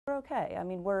okay. I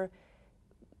mean,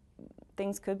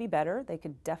 things could be better. They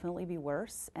could definitely be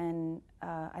worse. And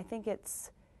I think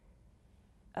it's,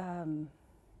 I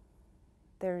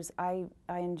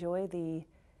enjoy the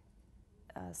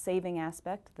saving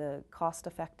aspect, the cost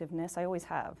effectiveness. I always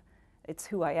have. It's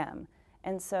who I am.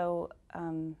 And so,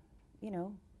 you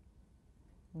know,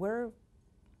 we're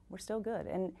still good.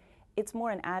 And it's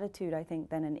more an attitude, I think,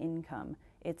 than an income.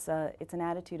 It's an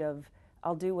attitude of,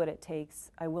 I'll do what it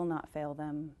takes. I will not fail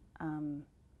them.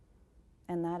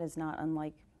 And that is not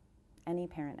unlike any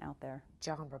parent out there.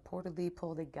 John reportedly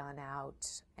pulled a gun out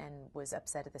and was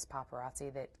upset at this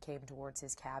paparazzi that came towards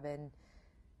his cabin.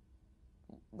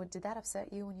 Did that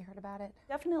upset you when you heard about it?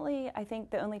 Definitely. I think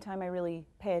the only time I really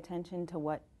pay attention to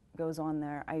what goes on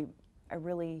there, I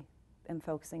really am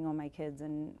focusing on my kids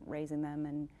and raising them.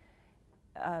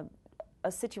 And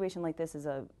a situation like this is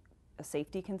a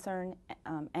safety concern.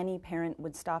 Any parent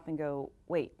would stop and go,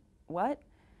 wait, what?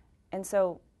 And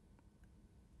so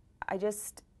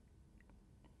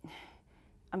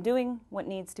I'm doing what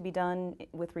needs to be done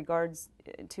with regards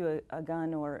to a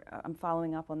gun, or I'm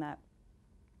following up on that.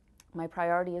 My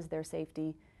priority is their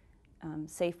safety,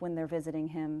 safe when they're visiting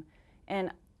him.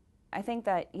 And I think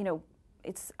that, you know,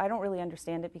 I don't really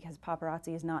understand it because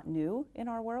paparazzi is not new in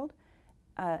our world.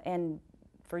 And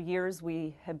for years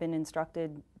we have been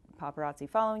instructed, paparazzi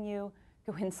following you,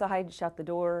 go inside, shut the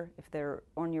door. If they're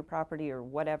on your property or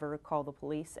whatever, call the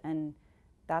police. And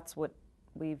that's what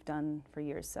we've done for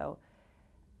years. So,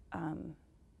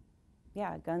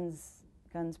 yeah, guns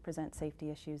present safety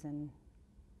issues, and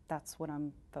that's what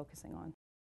I'm focusing on.